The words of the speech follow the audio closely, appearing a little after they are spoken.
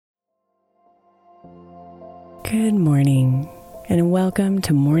Good morning, and welcome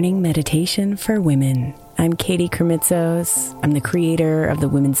to Morning Meditation for Women. I'm Katie Kremitzos. I'm the creator of the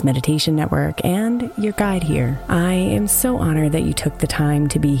Women's Meditation Network and your guide here. I am so honored that you took the time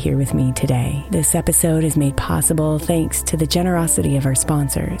to be here with me today. This episode is made possible thanks to the generosity of our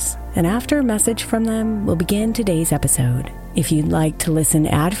sponsors. And after a message from them, we'll begin today's episode. If you'd like to listen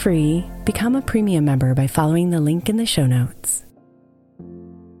ad-free, become a premium member by following the link in the show notes.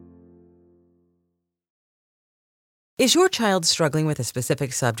 Is your child struggling with a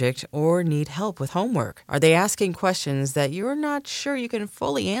specific subject or need help with homework? Are they asking questions that you're not sure you can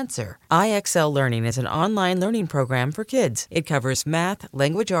fully answer? IXL Learning is an online learning program for kids. It covers math,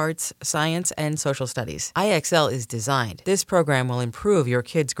 language arts, science, and social studies. IXL is designed. This program will improve your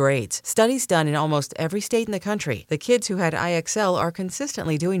kids' grades. Studies done in almost every state in the country. The kids who had IXL are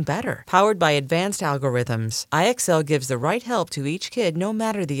consistently doing better. Powered by advanced algorithms, IXL gives the right help to each kid no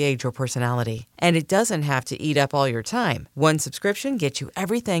matter the age or personality. And it doesn't have to eat up all your time. One subscription gets you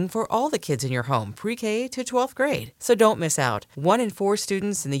everything for all the kids in your home, pre-K to 12th grade. So don't miss out. 1 in 4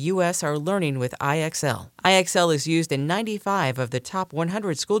 students in the U.S. are learning with IXL. IXL is used in 95 of the top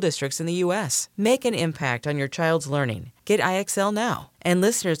 100 school districts in the U.S. Make an impact on your child's learning. Get IXL now. And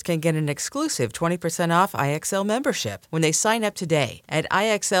listeners can get an exclusive 20% off IXL membership when they sign up today at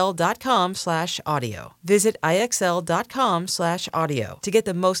IXL.com/audio. Visit IXL.com/audio to get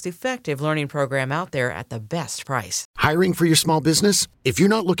the most effective learning program out there at the best price. Hiring for your small business? If you're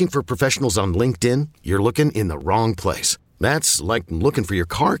not looking for professionals on LinkedIn, you're looking in the wrong place. That's like looking for your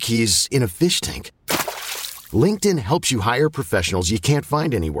car keys in a fish tank. LinkedIn helps you hire professionals you can't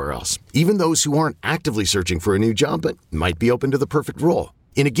find anywhere else, even those who aren't actively searching for a new job but might be open to the perfect role.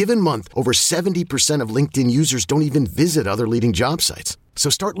 In a given month, over 70% of LinkedIn users don't even visit other leading job sites. So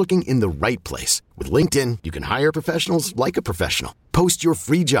start looking in the right place. With LinkedIn, you can hire professionals like a professional. Post your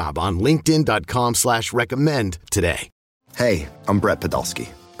free job on linkedin.com/recommend today. Hey, I'm Brett Podolsky,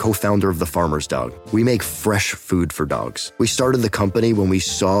 co-founder of The Farmer's Dog. We make fresh food for dogs. We started the company when we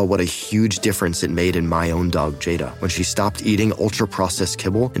saw what a huge difference it made in my own dog, Jada, when she stopped eating ultra-processed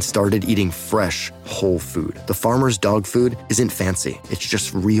kibble and started eating fresh, whole food. The Farmer's Dog food isn't fancy. It's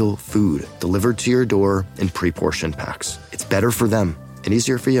just real food delivered to your door in pre-portioned packs. It's better for them and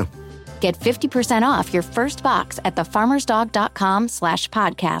easier for you. Get 50% off your first box at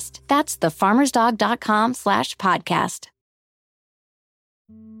thefarmersdog.com/podcast. That's thefarmersdog.com/podcast.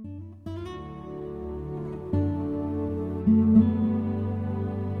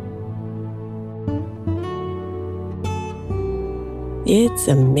 It's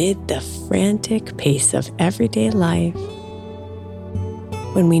amid the frantic pace of everyday life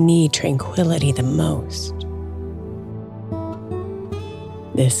when we need tranquility the most.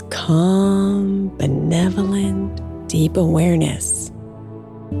 This calm, benevolent, deep awareness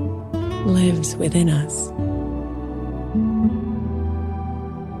lives within us.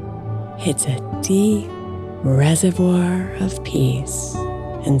 It's a deep reservoir of peace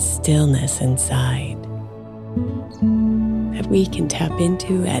and stillness inside that we can tap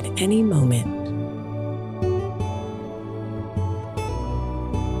into at any moment.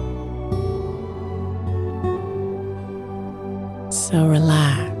 So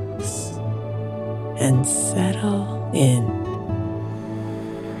relax and settle in.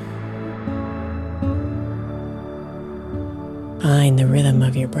 Find the rhythm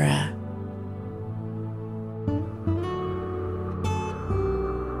of your breath.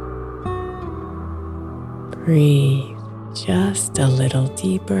 Breathe just a little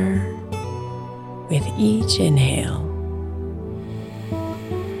deeper with each inhale.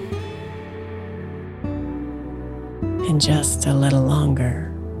 And just a little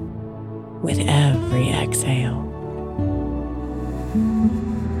longer with every exhale.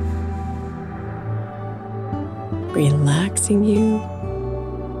 Relaxing you,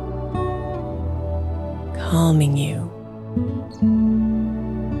 calming you,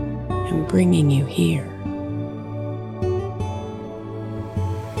 and bringing you here.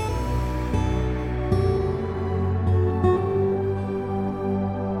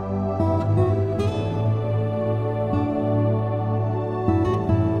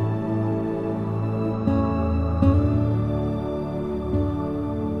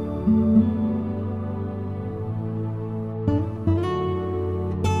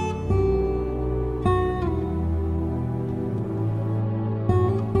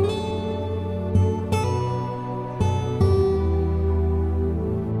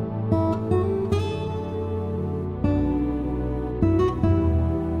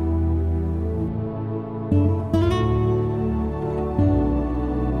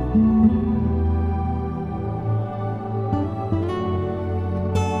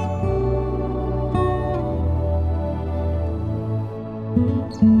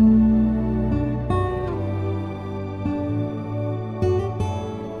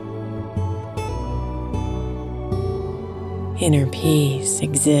 Inner peace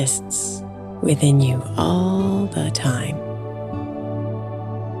exists within you all the time.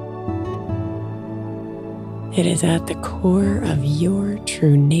 It is at the core of your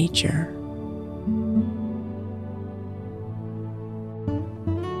true nature.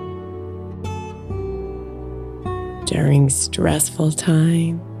 During stressful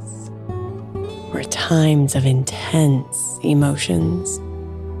times or times of intense emotions,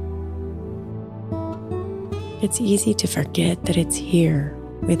 it's easy to forget that it's here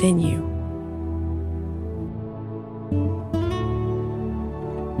within you.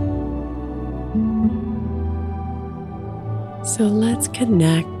 So let's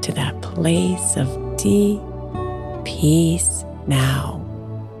connect to that place of deep peace now.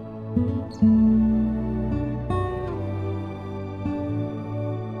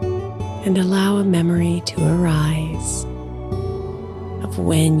 And allow a memory to arise of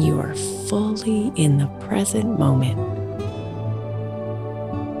when you are fully in the present moment.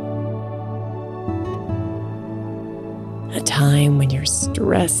 A time when your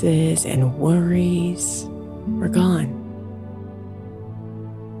stresses and worries were gone.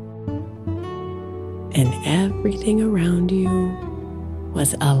 And everything around you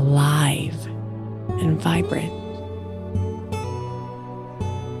was alive and vibrant.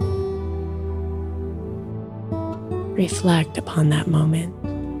 Reflect upon that moment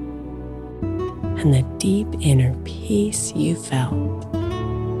and the deep inner peace you felt,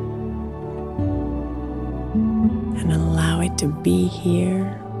 and allow it to be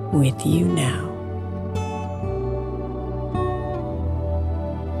here with you now.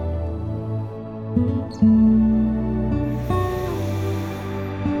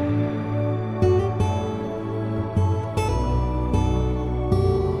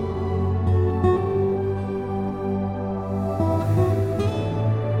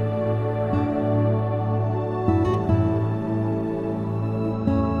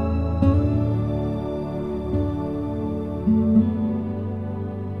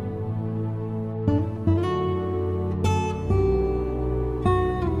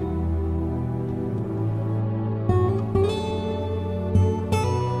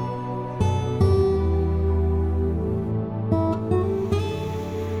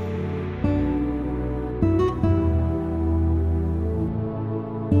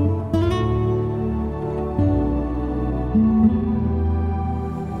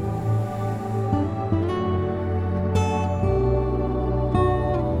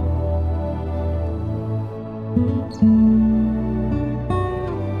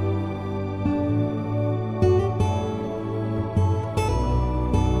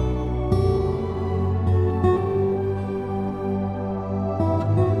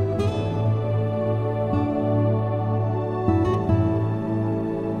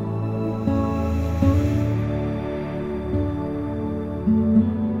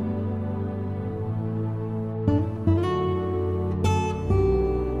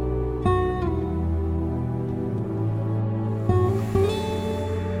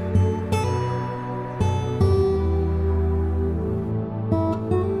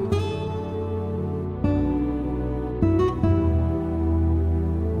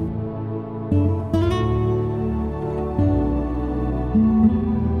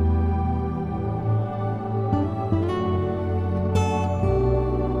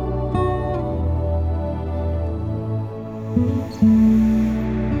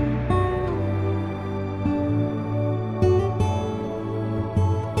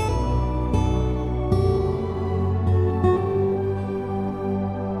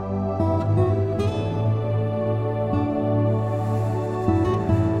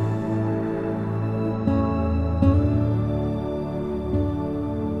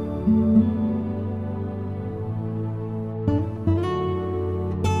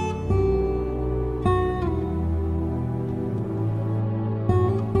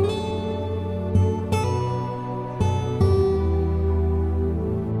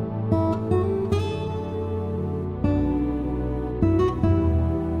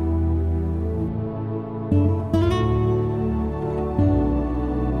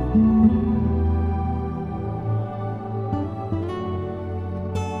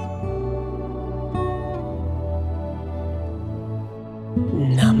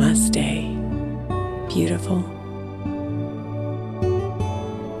 Namaste, beautiful.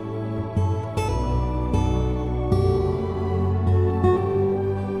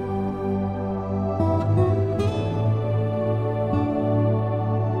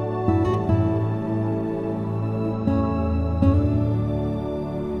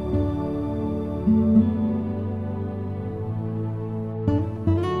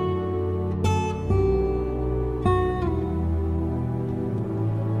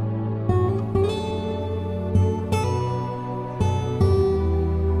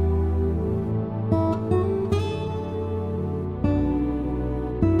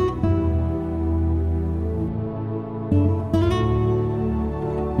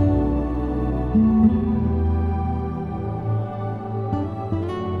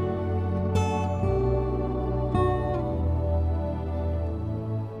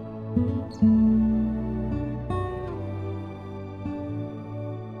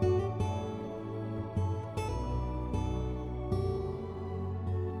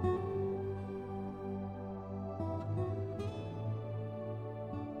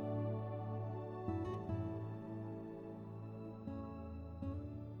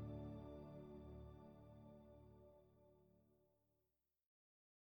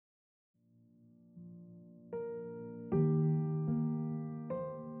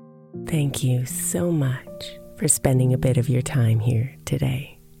 Thank you so much for spending a bit of your time here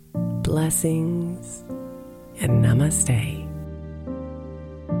today. Blessings and namaste.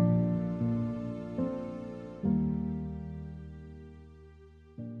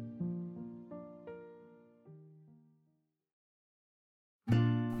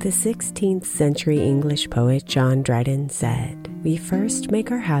 The 16th century English poet John Dryden said, "We first make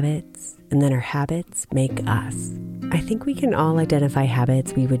our habits, and then our habits make us." I think we can all identify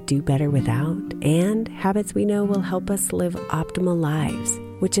habits we would do better without, and habits we know will help us live optimal lives,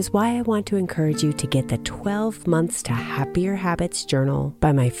 which is why I want to encourage you to get the 12 Months to Happier Habits journal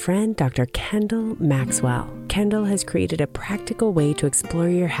by my friend Dr. Kendall Maxwell. Kendall has created a practical way to explore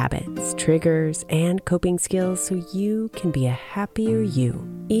your habits, triggers, and coping skills so you can be a happier you.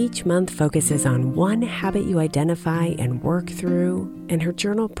 Each month focuses on one habit you identify and work through, and her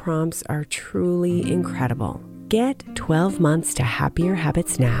journal prompts are truly incredible. Get 12 Months to Happier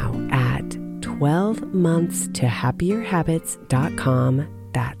Habits now at 12monthstohappierhabits.com.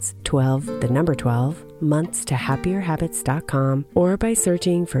 That's 12, the number 12, monthstohappierhabits.com, or by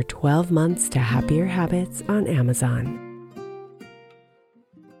searching for 12 Months to Happier Habits on Amazon.